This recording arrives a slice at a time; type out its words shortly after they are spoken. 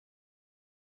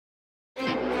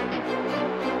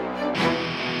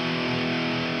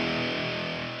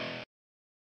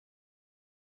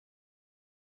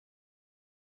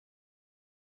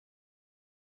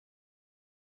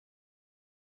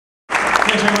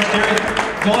Thanks very much,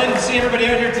 Gary. Delighted to see everybody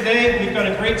out here today. We've got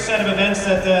a great set of events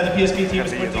that the PSP team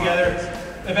has put together.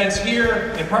 Events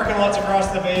here, in parking lots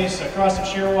across the base, across the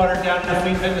Shearwater, down at the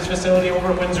Fleet Fitness facility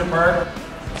over at Windsor Park.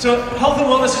 So health and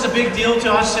wellness is a big deal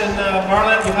to us in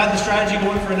Parliament. We've had the strategy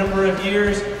going for a number of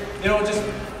years. You know,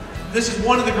 this is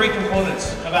one of the great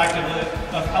components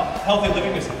of healthy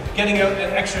living, is getting out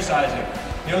and exercising.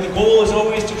 You know, the goal is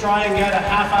always to try and get a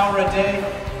half hour a day,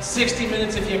 60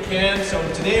 minutes if you can. So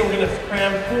today we're going to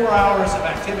cram 4 hours of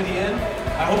activity in.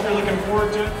 I hope you're looking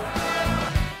forward to it.